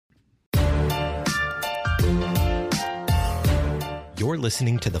You're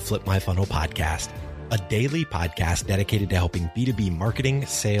listening to the Flip My Funnel podcast, a daily podcast dedicated to helping B2B marketing,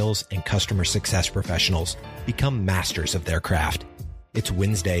 sales, and customer success professionals become masters of their craft. It's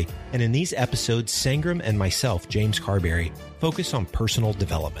Wednesday, and in these episodes, Sangram and myself, James Carberry, focus on personal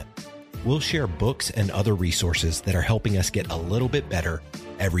development. We'll share books and other resources that are helping us get a little bit better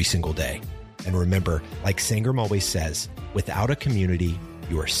every single day. And remember, like Sangram always says, without a community,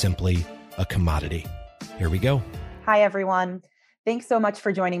 you are simply a commodity. Here we go. Hi, everyone. Thanks so much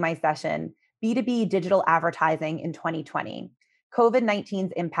for joining my session, B2B Digital Advertising in 2020,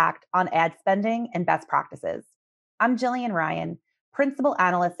 COVID-19's Impact on Ad Spending and Best Practices. I'm Jillian Ryan, Principal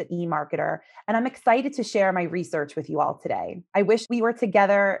Analyst at eMarketer, and I'm excited to share my research with you all today. I wish we were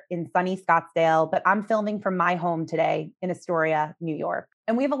together in sunny Scottsdale, but I'm filming from my home today in Astoria, New York.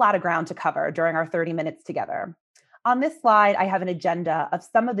 And we have a lot of ground to cover during our 30 minutes together. On this slide, I have an agenda of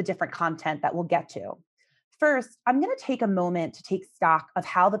some of the different content that we'll get to. First, I'm going to take a moment to take stock of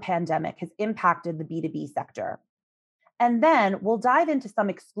how the pandemic has impacted the B2B sector. And then we'll dive into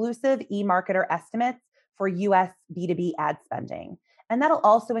some exclusive eMarketer estimates for US B2B ad spending. And that'll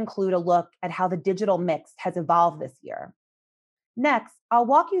also include a look at how the digital mix has evolved this year. Next, I'll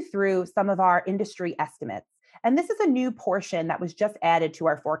walk you through some of our industry estimates. And this is a new portion that was just added to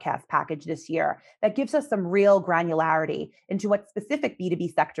our forecast package this year that gives us some real granularity into what specific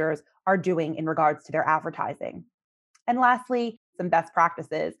B2B sectors are doing in regards to their advertising. And lastly, some best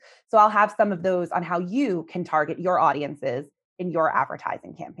practices. So I'll have some of those on how you can target your audiences in your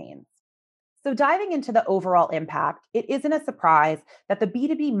advertising campaigns. So diving into the overall impact, it isn't a surprise that the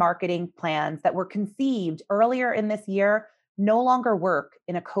B2B marketing plans that were conceived earlier in this year no longer work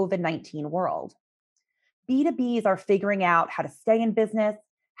in a COVID-19 world. B2Bs are figuring out how to stay in business,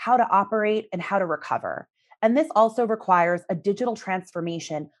 how to operate, and how to recover. And this also requires a digital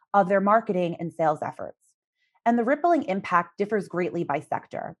transformation of their marketing and sales efforts. And the rippling impact differs greatly by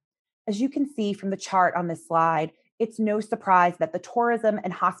sector. As you can see from the chart on this slide, it's no surprise that the tourism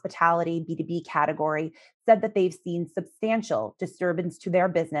and hospitality B2B category said that they've seen substantial disturbance to their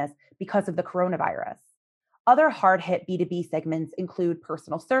business because of the coronavirus. Other hard-hit B2B segments include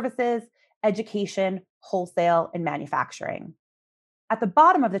personal services, education, wholesale, and manufacturing. At the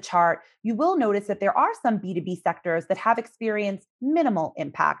bottom of the chart, you will notice that there are some B2B sectors that have experienced minimal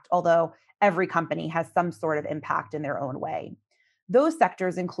impact, although every company has some sort of impact in their own way. Those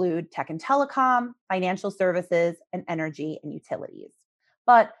sectors include tech and telecom, financial services, and energy and utilities.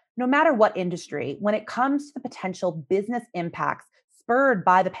 But no matter what industry, when it comes to the potential business impacts spurred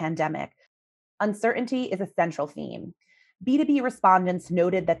by the pandemic, uncertainty is a central theme. B2B respondents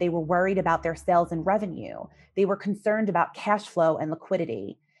noted that they were worried about their sales and revenue. They were concerned about cash flow and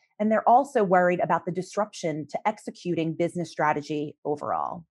liquidity. And they're also worried about the disruption to executing business strategy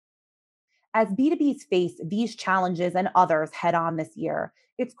overall. As B2Bs face these challenges and others head on this year,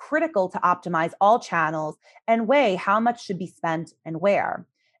 it's critical to optimize all channels and weigh how much should be spent and where.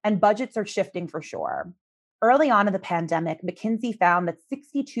 And budgets are shifting for sure. Early on in the pandemic, McKinsey found that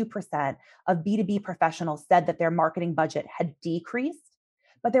 62% of B2B professionals said that their marketing budget had decreased,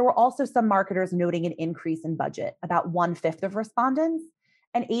 but there were also some marketers noting an increase in budget, about 1/5 of respondents,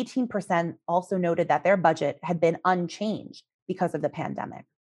 and 18% also noted that their budget had been unchanged because of the pandemic.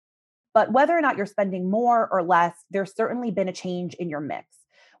 But whether or not you're spending more or less, there's certainly been a change in your mix.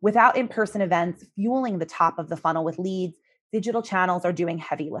 Without in-person events fueling the top of the funnel with leads, digital channels are doing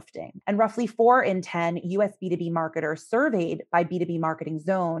heavy lifting. And roughly 4 in 10 US B2B marketers surveyed by B2B Marketing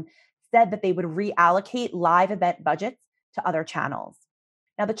Zone said that they would reallocate live event budgets to other channels.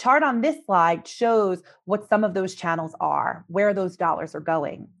 Now, the chart on this slide shows what some of those channels are, where those dollars are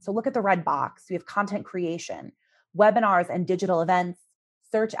going. So look at the red box. We have content creation, webinars and digital events,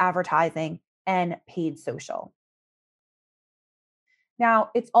 search advertising, and paid social.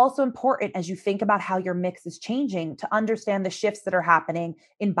 Now, it's also important as you think about how your mix is changing to understand the shifts that are happening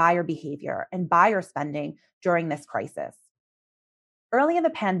in buyer behavior and buyer spending during this crisis. Early in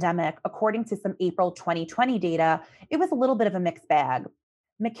the pandemic, according to some April 2020 data, it was a little bit of a mixed bag.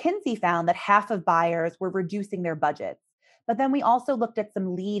 McKinsey found that half of buyers were reducing their budgets. But then we also looked at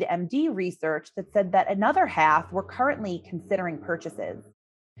some lead MD research that said that another half were currently considering purchases.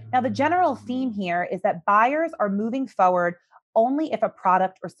 Now, the general theme here is that buyers are moving forward only if a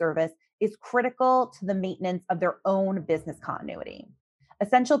product or service is critical to the maintenance of their own business continuity.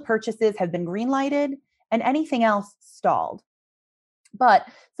 Essential purchases have been greenlighted and anything else stalled. But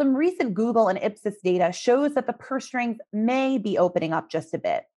some recent Google and Ipsos data shows that the purse strings may be opening up just a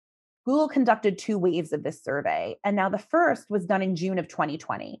bit. Google conducted 2 waves of this survey, and now the first was done in June of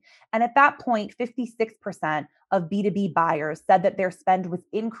 2020. And at that point, 56% of B2B buyers said that their spend was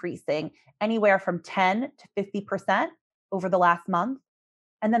increasing anywhere from 10 to 50% over the last month.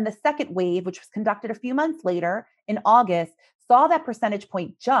 And then the second wave, which was conducted a few months later in August, saw that percentage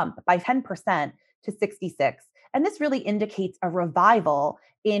point jump by 10% to 66. And this really indicates a revival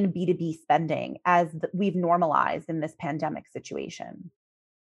in B2B spending as we've normalized in this pandemic situation.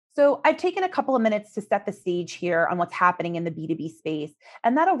 So I've taken a couple of minutes to set the stage here on what's happening in the B2B space,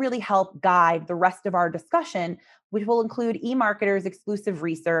 and that'll really help guide the rest of our discussion, which will include eMarketer's exclusive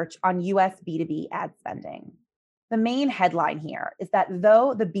research on US B2B ad spending. The main headline here is that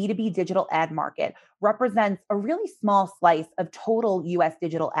though the B2B digital ad market represents a really small slice of total US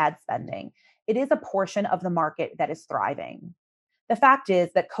digital ad spending, it is a portion of the market that is thriving. The fact is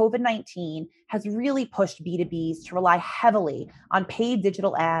that COVID-19 has really pushed B2Bs to rely heavily on paid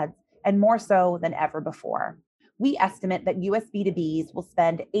digital ads and more so than ever before. We estimate that US B2Bs will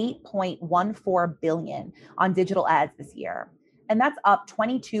spend 8.14 billion on digital ads this year, and that's up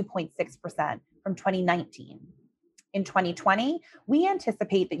 22.6% from 2019. In 2020, we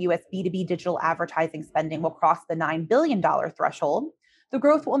anticipate that US B2B digital advertising spending will cross the $9 billion threshold. The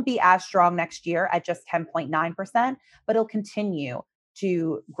growth won't be as strong next year at just 10.9%, but it'll continue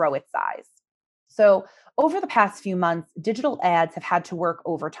to grow its size. So, over the past few months, digital ads have had to work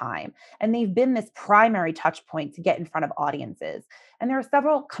overtime, and they've been this primary touch point to get in front of audiences. And there are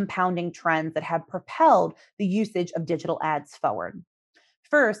several compounding trends that have propelled the usage of digital ads forward.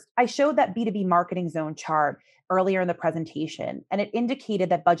 First, I showed that B2B marketing zone chart earlier in the presentation, and it indicated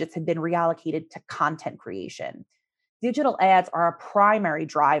that budgets had been reallocated to content creation. Digital ads are a primary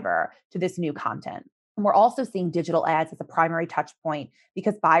driver to this new content. And we're also seeing digital ads as a primary touch point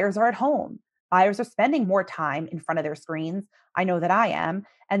because buyers are at home. Buyers are spending more time in front of their screens. I know that I am.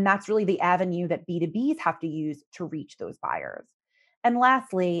 And that's really the avenue that B2Bs have to use to reach those buyers. And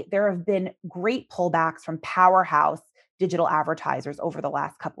lastly, there have been great pullbacks from powerhouse digital advertisers over the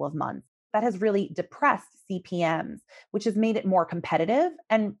last couple of months. That has really depressed CPMs, which has made it more competitive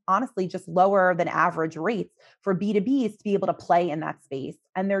and honestly just lower than average rates for B2Bs to be able to play in that space.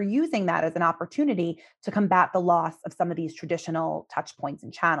 And they're using that as an opportunity to combat the loss of some of these traditional touch points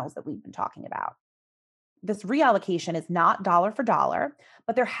and channels that we've been talking about. This reallocation is not dollar for dollar,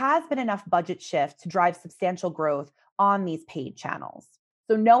 but there has been enough budget shift to drive substantial growth on these paid channels.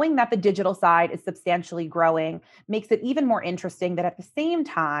 So, knowing that the digital side is substantially growing makes it even more interesting that at the same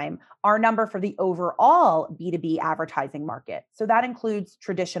time, our number for the overall B2B advertising market, so that includes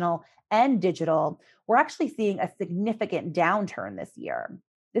traditional and digital, we're actually seeing a significant downturn this year.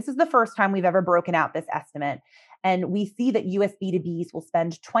 This is the first time we've ever broken out this estimate. And we see that US B2Bs will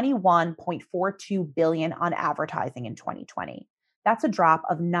spend 21.42 billion on advertising in 2020. That's a drop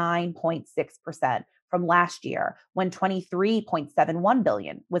of 9.6% from last year when 23.71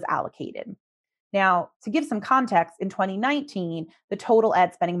 billion was allocated. Now, to give some context, in 2019, the total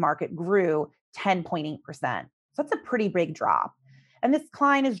ad spending market grew 10.8%. So that's a pretty big drop. And this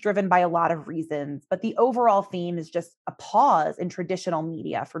decline is driven by a lot of reasons, but the overall theme is just a pause in traditional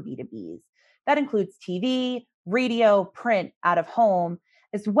media for B2Bs. That includes TV, radio, print, out of home,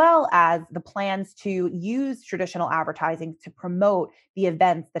 as well as the plans to use traditional advertising to promote the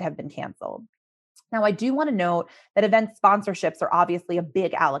events that have been canceled. Now, I do want to note that event sponsorships are obviously a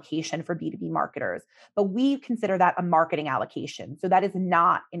big allocation for B2B marketers, but we consider that a marketing allocation. So that is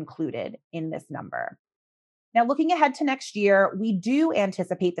not included in this number. Now, looking ahead to next year, we do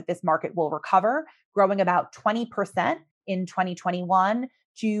anticipate that this market will recover, growing about 20% in 2021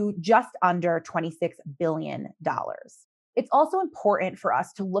 to just under $26 billion. It's also important for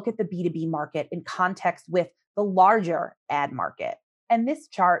us to look at the B2B market in context with the larger ad market. And this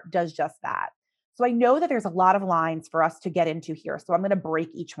chart does just that. So I know that there's a lot of lines for us to get into here, so I'm going to break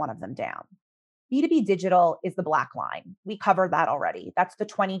each one of them down. B2B digital is the black line. We covered that already. That's the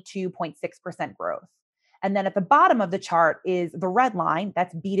 22.6% growth. And then at the bottom of the chart is the red line.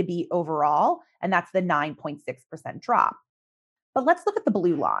 That's B2B overall, and that's the 9.6% drop. But let's look at the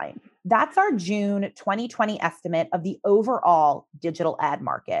blue line. That's our June 2020 estimate of the overall digital ad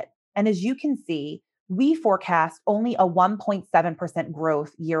market. And as you can see, we forecast only a 1.7%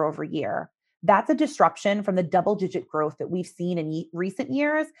 growth year over year. That's a disruption from the double-digit growth that we've seen in recent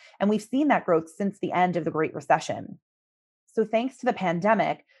years, and we've seen that growth since the end of the Great Recession. So thanks to the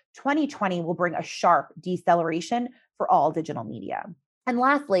pandemic, 2020 will bring a sharp deceleration for all digital media. And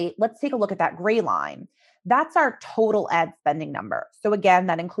lastly, let's take a look at that gray line. That's our total ad spending number. So again,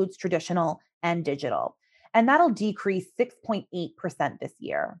 that includes traditional and digital. And that'll decrease 6.8% this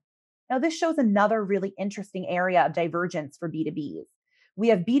year. Now, this shows another really interesting area of divergence for B2Bs. We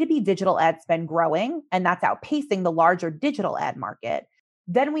have B2B digital ad spend growing, and that's outpacing the larger digital ad market.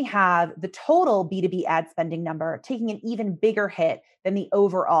 Then we have the total B2B ad spending number taking an even bigger hit than the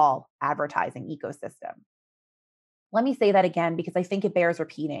overall advertising ecosystem. Let me say that again because I think it bears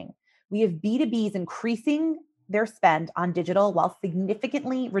repeating. We have B2Bs increasing their spend on digital while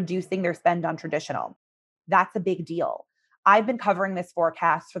significantly reducing their spend on traditional. That's a big deal. I've been covering this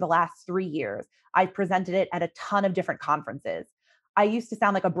forecast for the last 3 years. I've presented it at a ton of different conferences. I used to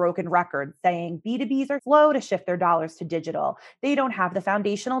sound like a broken record saying B2Bs are slow to shift their dollars to digital. They don't have the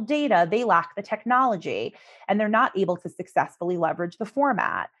foundational data, they lack the technology, and they're not able to successfully leverage the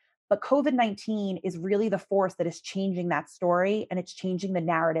format. But COVID-19 is really the force that is changing that story, and it's changing the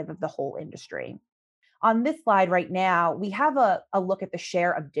narrative of the whole industry. On this slide right now, we have a look at the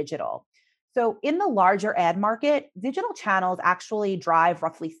share of digital. So, in the larger ad market, digital channels actually drive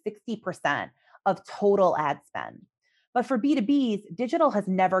roughly 60% of total ad spend. But for B2Bs, digital has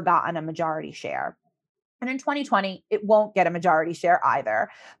never gotten a majority share. And in 2020, it won't get a majority share either,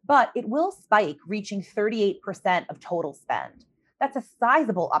 but it will spike, reaching 38% of total spend. That's a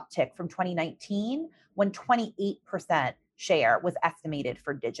sizable uptick from 2019, when 28% share was estimated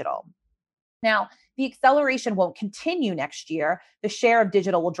for digital. Now, the acceleration won't continue next year. The share of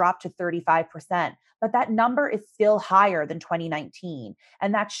digital will drop to 35%, but that number is still higher than 2019.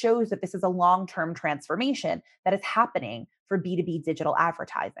 And that shows that this is a long term transformation that is happening for B2B digital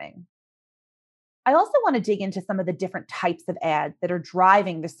advertising. I also want to dig into some of the different types of ads that are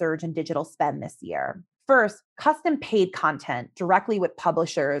driving the surge in digital spend this year. First, custom paid content directly with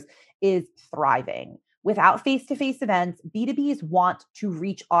publishers is thriving. Without face to face events, B2Bs want to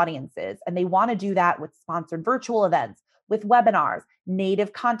reach audiences, and they want to do that with sponsored virtual events, with webinars,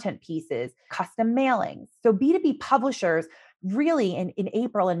 native content pieces, custom mailings. So, B2B publishers really in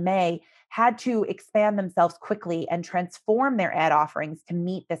April and May had to expand themselves quickly and transform their ad offerings to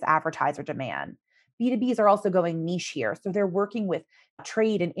meet this advertiser demand. B2Bs are also going niche here. So they're working with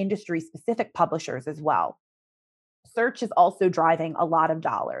trade and industry specific publishers as well. Search is also driving a lot of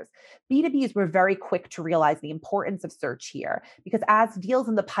dollars. B2Bs were very quick to realize the importance of search here because as deals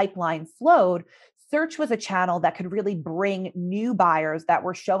in the pipeline slowed, search was a channel that could really bring new buyers that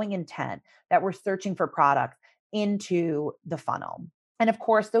were showing intent, that were searching for products into the funnel. And of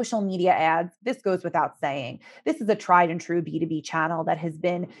course, social media ads, this goes without saying. This is a tried and true B2B channel that has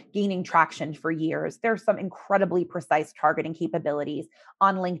been gaining traction for years. There's some incredibly precise targeting capabilities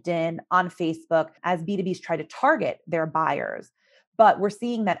on LinkedIn, on Facebook, as B2Bs try to target their buyers. But we're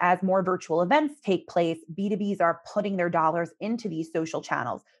seeing that as more virtual events take place, B2Bs are putting their dollars into these social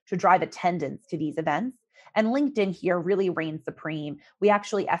channels to drive attendance to these events. And LinkedIn here really reigns supreme. We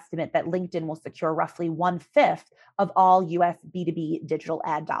actually estimate that LinkedIn will secure roughly 1/5 of all US B2B digital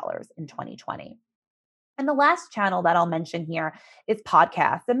ad dollars in 2020. And the last channel that I'll mention here is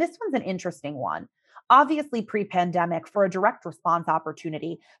podcasts. And this one's an interesting one. Obviously, pre pandemic, for a direct response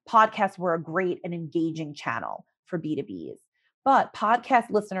opportunity, podcasts were a great and engaging channel for B2Bs. But podcast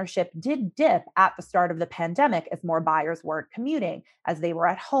listenership did dip at the start of the pandemic as more buyers weren't commuting, as they were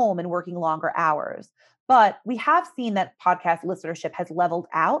at home and working longer hours. But we have seen that podcast listenership has leveled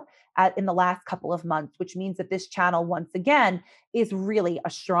out in the last couple of months, which means that this channel, once again, is really a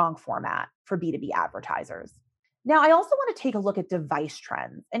strong format for B2B advertisers. Now, I also want to take a look at device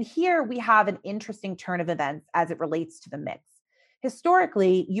trends. And here we have an interesting turn of events as it relates to the mix.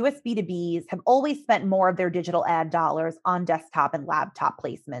 Historically, US B2Bs have always spent more of their digital ad dollars on desktop and laptop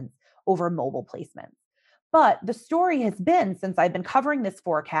placements over mobile placements. But the story has been, since I've been covering this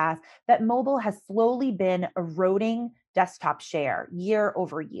forecast, that mobile has slowly been eroding desktop share year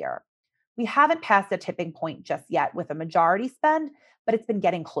over year. We haven't passed a tipping point just yet with a majority spend, but it's been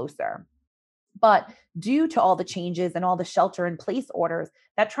getting closer. But due to all the changes and all the shelter in place orders,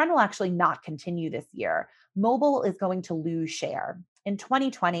 that trend will actually not continue this year. Mobile is going to lose share. In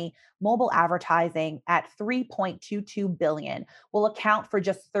 2020, mobile advertising at 3.22 billion will account for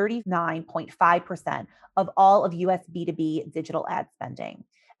just 39.5% of all of US B2B digital ad spending.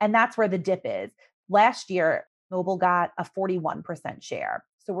 And that's where the dip is. Last year, mobile got a 41% share.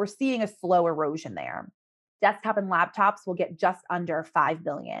 So we're seeing a slow erosion there. Desktop and laptops will get just under $5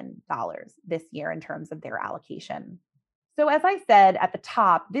 billion this year in terms of their allocation. So, as I said at the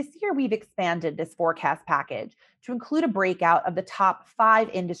top, this year we've expanded this forecast package to include a breakout of the top 5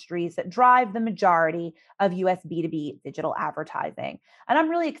 industries that drive the majority of US B2B digital advertising. And I'm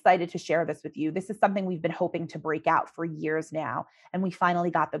really excited to share this with you. This is something we've been hoping to break out for years now, and we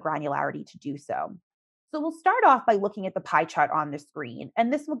finally got the granularity to do so. So we'll start off by looking at the pie chart on the screen,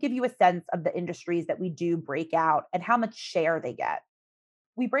 and this will give you a sense of the industries that we do break out and how much share they get.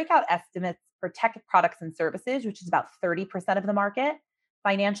 We break out estimates for tech products and services, which is about 30% of the market,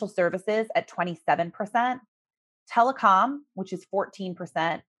 financial services at 27%, telecom, which is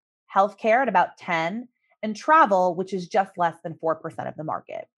 14%, healthcare at about 10, and travel, which is just less than 4% of the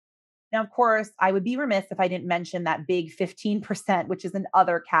market. Now, of course, I would be remiss if I didn't mention that big 15%, which is an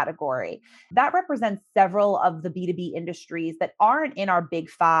other category. That represents several of the B2B industries that aren't in our big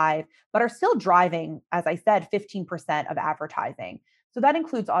five, but are still driving, as I said, 15% of advertising. So that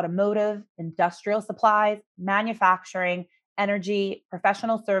includes automotive, industrial supplies, manufacturing, energy,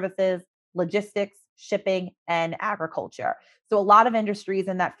 professional services, logistics, shipping, and agriculture. So a lot of industries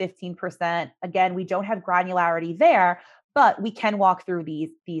in that 15%. Again, we don't have granularity there, but we can walk through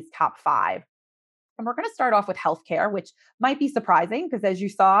these top five. And we're going to start off with healthcare, which might be surprising because, as you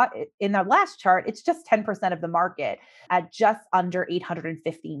saw in the last chart, it's just 10% of the market at just under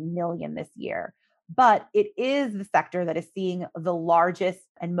 850 million this year. But it is the sector that is seeing the largest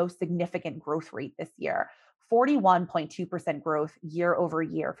and most significant growth rate this year. 41.2% growth year over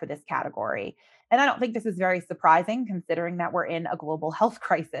year for this category. And I don't think this is very surprising considering that we're in a global health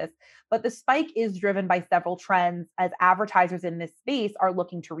crisis. But the spike is driven by several trends as advertisers in this space are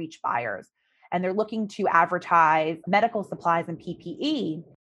looking to reach buyers and they're looking to advertise medical supplies and PPE.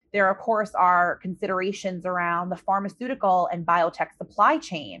 There, of course, are considerations around the pharmaceutical and biotech supply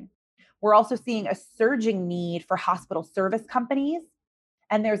chain. We're also seeing a surging need for hospital service companies,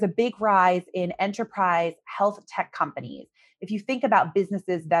 and there's a big rise in enterprise health tech companies. If you think about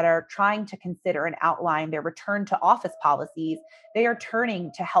businesses that are trying to consider and outline their return to office policies, they are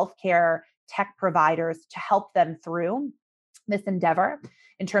turning to healthcare tech providers to help them through this endeavor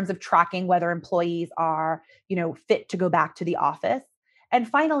in terms of tracking whether employees are, fit to go back to the office. And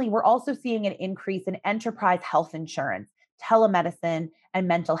finally, we're also seeing an increase in enterprise health insurance, telemedicine, and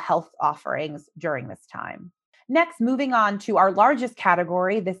mental health offerings during this time. Next, moving on to our largest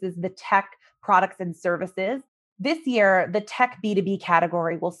category, this is the tech products and services. This year, the tech B2B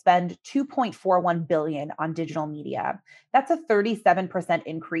category will spend 2.41 billion on digital media. That's a 37%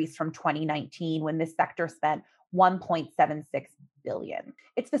 increase from 2019 when this sector spent 1.76 billion.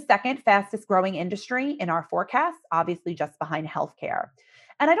 It's the second fastest growing industry in our forecast, obviously just behind healthcare.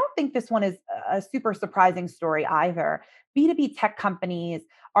 And I don't think this one is a super surprising story either. B2B tech companies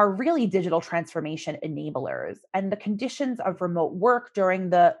are really digital transformation enablers, and the conditions of remote work during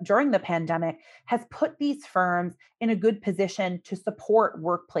the pandemic has put these firms in a good position to support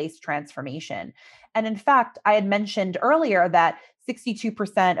workplace transformation. And in fact, I had mentioned earlier that 62%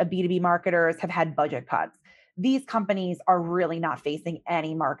 of B2B marketers have had budget cuts. These companies are really not facing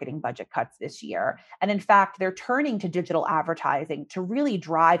any marketing budget cuts this year. And in fact, they're turning to digital advertising to really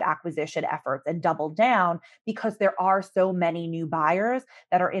drive acquisition efforts and double down because there are so many new buyers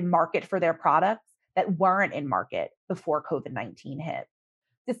that are in market for their products that weren't in market before COVID-19 hit.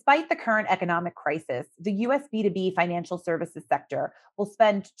 Despite the current economic crisis, the US B2B financial services sector will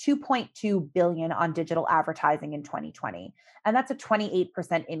spend 2.2 billion on digital advertising in 2020, and that's a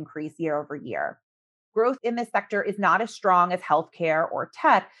 28% increase year over year. Growth in this sector is not as strong as healthcare or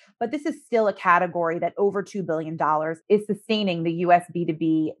tech, but this is still a category that over $2 billion is sustaining the US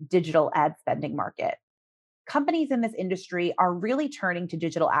B2B digital ad spending market. Companies in this industry are really turning to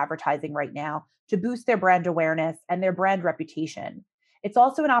digital advertising right now to boost their brand awareness and their brand reputation. It's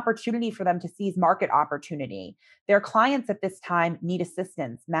also an opportunity for them to seize market opportunity. Their clients at this time need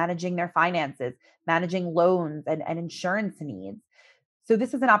assistance managing their finances, managing loans and insurance needs. So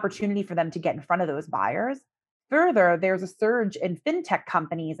this is an opportunity for them to get in front of those buyers. Further, there's a surge in fintech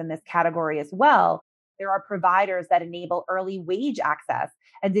companies in this category as well. There are providers that enable early wage access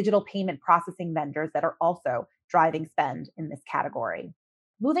and digital payment processing vendors that are also driving spend in this category.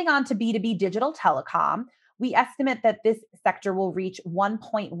 Moving on to B2B digital telecom, we estimate that this sector will reach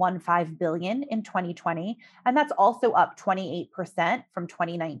 1.15 billion in 2020, and that's also up 28% from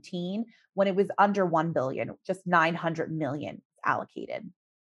 2019 when it was under 1 billion, just 900 million allocated.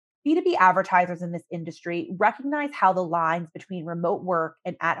 B2B advertisers in this industry recognize how the lines between remote work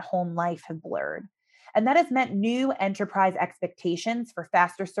and at home life have blurred. And that has meant new enterprise expectations for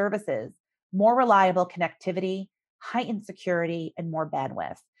faster services, more reliable connectivity, heightened security, and more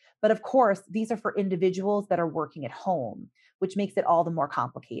bandwidth. But of course, these are for individuals that are working at home, which makes it all the more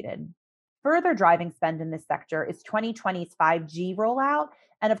complicated. Further driving spend in this sector is 2020's 5G rollout.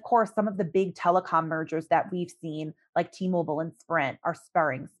 And of course, some of the big telecom mergers that we've seen, like T-Mobile and Sprint, are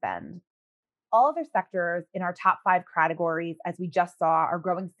spurring spend. All other sectors in our top five categories, as we just saw, are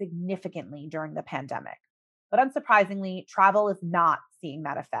growing significantly during the pandemic. But unsurprisingly, travel is not seeing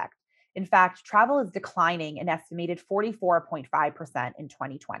that effect. In fact, travel is declining an estimated 44.5% in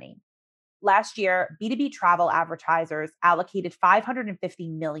 2020. Last year, B2B travel advertisers allocated 550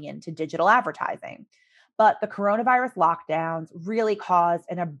 million to digital advertising. But the coronavirus lockdowns really caused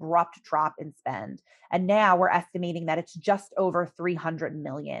an abrupt drop in spend. And now we're estimating that it's just over 300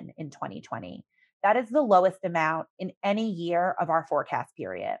 million in 2020. That is the lowest amount in any year of our forecast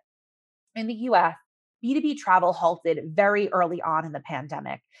period. In the US, B2B travel halted very early on in the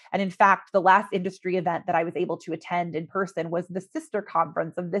pandemic. And in fact, the last industry event that I was able to attend in person was the sister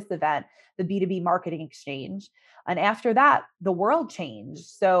conference of this event, the B2B Marketing Exchange. And after that, the world changed.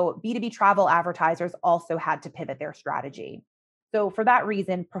 So B2B travel advertisers also had to pivot their strategy. So, for that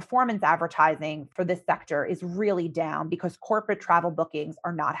reason, performance advertising for this sector is really down because corporate travel bookings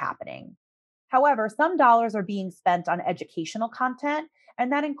are not happening. However, some dollars are being spent on educational content,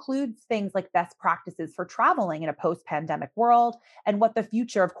 and that includes things like best practices for traveling in a post pandemic world and what the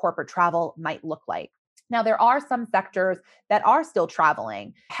future of corporate travel might look like. Now, there are some sectors that are still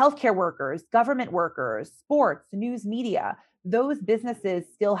traveling: healthcare workers, government workers, sports, news media. Those businesses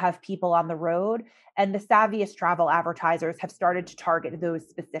still have people on the road, and the savviest travel advertisers have started to target those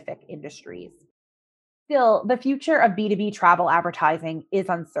specific industries. Still, the future of B2B travel advertising is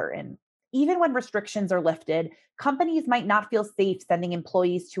uncertain. Even when restrictions are lifted, companies might not feel safe sending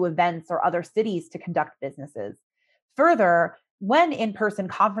employees to events or other cities to conduct businesses. Further, when in person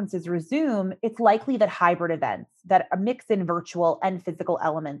conferences resume, it's likely that hybrid events, that a mix in virtual and physical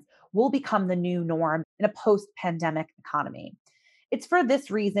elements, will become the new norm in a post pandemic economy. It's for this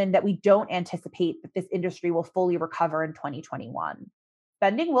reason that we don't anticipate that this industry will fully recover in 2021.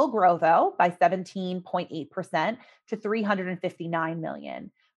 Spending will grow though by 17.8% to 359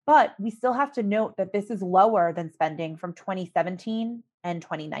 million. But we still have to note that this is lower than spending from 2017 and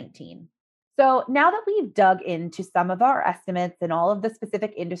 2019. So now that we've dug into some of our estimates and all of the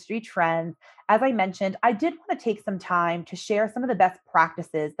specific industry trends, as I mentioned, I did want to take some time to share some of the best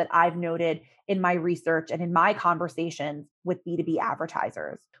practices that I've noted in my research and in my conversations with B2B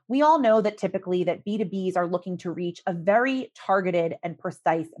advertisers. We all know that typically that B2Bs are looking to reach a very targeted and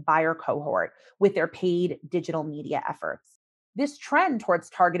precise buyer cohort with their paid digital media efforts. This trend towards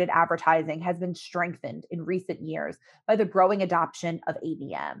targeted advertising has been strengthened in recent years by the growing adoption of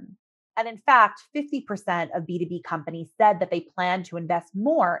ABM. And in fact, 50% of B2B companies said that they plan to invest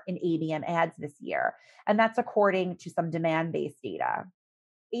more in ABM ads this year. And that's according to some demand based data.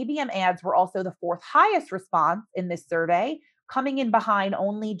 ABM ads were also the fourth highest response in this survey, coming in behind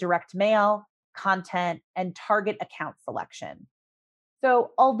only direct mail, content, and target account selection.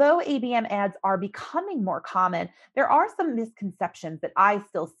 So, although ABM ads are becoming more common, there are some misconceptions that I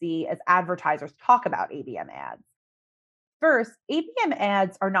still see as advertisers talk about ABM ads. First, ABM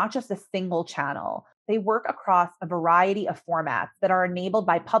ads are not just a single channel. They work across a variety of formats that are enabled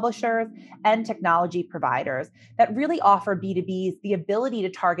by publishers and technology providers that really offer B2Bs the ability to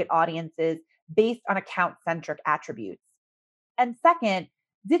target audiences based on account centric attributes. And second,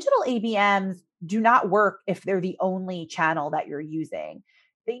 digital ABMs do not work if they're the only channel that you're using.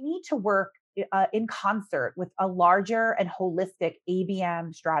 They need to work in concert with a larger and holistic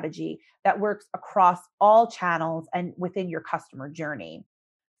ABM strategy that works across all channels and within your customer journey.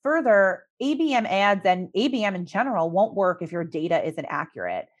 Further, ABM ads and ABM in general won't work if your data isn't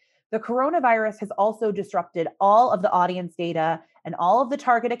accurate. The coronavirus has also disrupted all of the audience data and all of the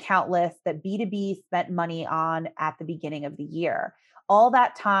target account lists that B2B spent money on at the beginning of the year. All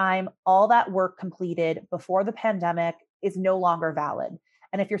that time, all that work completed before the pandemic is no longer valid.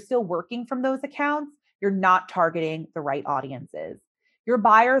 And if you're still working from those accounts, you're not targeting the right audiences. Your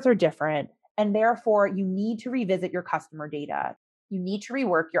buyers are different, and therefore you need to revisit your customer data. You need to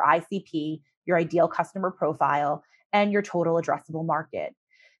rework your ICP, your ideal customer profile, and your total addressable market.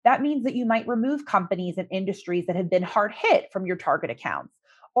 That means that you might remove companies and industries that have been hard hit from your target accounts.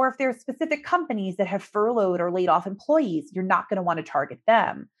 Or if there's specific companies that have furloughed or laid off employees, you're not going to want to target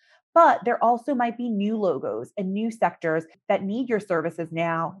them. But there also might be new logos and new sectors that need your services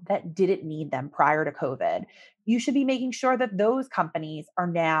now that didn't need them prior to COVID. You should be making sure that those companies are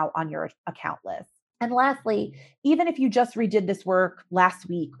now on your account list. And lastly, even if you just redid this work last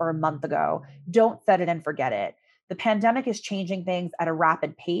week or a month ago, don't set it and forget it. The pandemic is changing things at a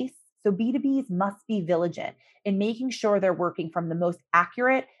rapid pace, so B2Bs must be vigilant in making sure they're working from the most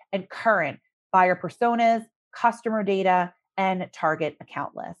accurate and current buyer personas, customer data, and target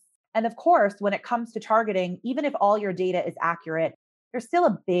account lists. And of course, when it comes to targeting, even if all your data is accurate, there's still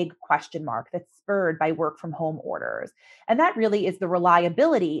a big question mark that's spurred by work from home orders. And that really is the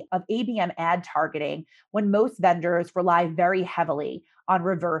reliability of ABM ad targeting when most vendors rely very heavily on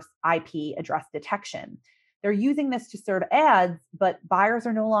reverse IP address detection. They're using this to serve ads, but buyers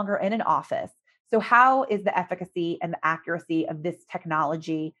are no longer in an office. So, how is the efficacy and the accuracy of this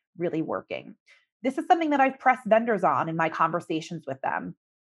technology really working? This is something that I've pressed vendors on in my conversations with them.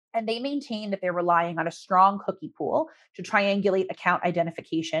 And they maintain that they're relying on a strong cookie pool to triangulate account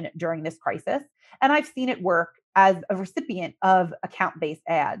identification during this crisis. And I've seen it work as a recipient of account based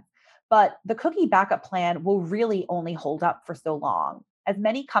ads. But the cookie backup plan will really only hold up for so long. As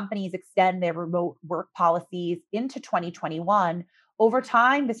many companies extend their remote work policies into 2021, over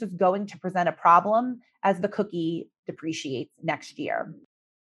time, this is going to present a problem as the cookie depreciates next year.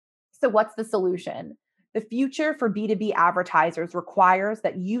 So, what's the solution? The future for B2B advertisers requires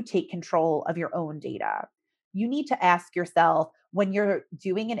that you take control of your own data. You need to ask yourself, when you're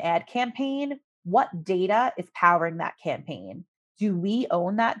doing an ad campaign, what data is powering that campaign? Do we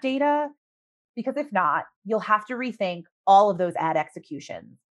own that data? Because if not, you'll have to rethink all of those ad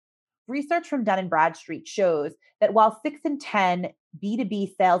executions. Research from Dun& Bradstreet shows that while 6 in 10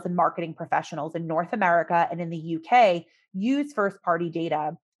 B2B sales and marketing professionals in North America and in the UK use first-party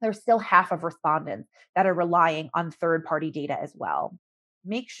data, there's still half of respondents that are relying on third-party data as well.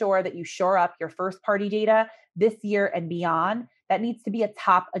 Make sure that you shore up your first-party data this year and beyond. That needs to be a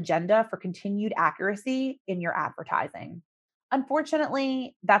top agenda for continued accuracy in your advertising.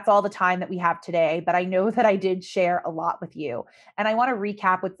 Unfortunately, that's all the time that we have today, but I know that I did share a lot with you, and I want to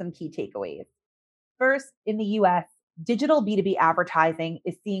recap with some key takeaways. First, in the US, digital B2B advertising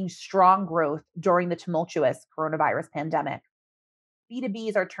is seeing strong growth during the tumultuous coronavirus pandemic.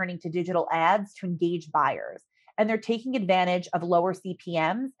 B2Bs are turning to digital ads to engage buyers, and they're taking advantage of lower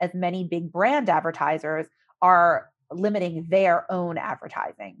CPMs as many big brand advertisers are limiting their own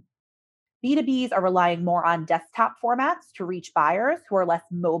advertising. B2Bs are relying more on desktop formats to reach buyers who are less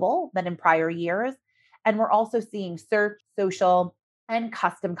mobile than in prior years. And we're also seeing search, social, and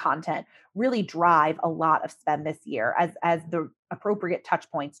custom content really drive a lot of spend this year as the appropriate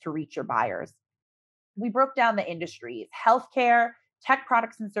touch points to reach your buyers. We broke down the industries. Healthcare, tech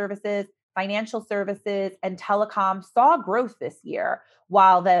products and services, financial services, and telecom saw growth this year,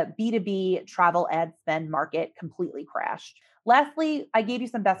 while the B2B travel ad spend market completely crashed. Lastly, I gave you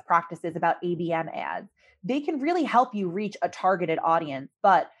some best practices about ABM ads. They can really help you reach a targeted audience,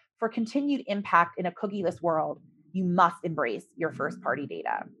 but for continued impact in a cookieless world, you must embrace your first-party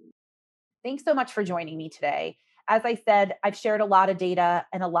data. Thanks so much for joining me today. As I said, I've shared a lot of data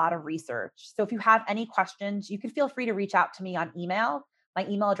and a lot of research. So if you have any questions, you can feel free to reach out to me on email. My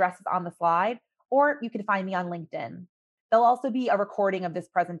email address is on the slide, or you can find me on LinkedIn. There'll also be a recording of this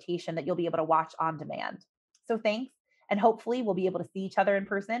presentation that you'll be able to watch on demand. So thanks, and hopefully we'll be able to see each other in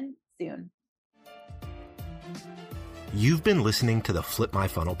person soon. You've been listening to the Flip My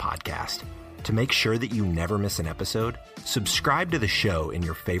Funnel podcast. To make sure that you never miss an episode, subscribe to the show in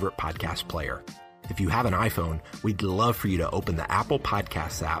your favorite podcast player. If you have an iPhone, we'd love for you to open the Apple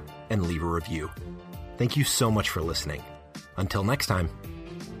Podcasts app and leave a review. Thank you so much for listening. Until next time.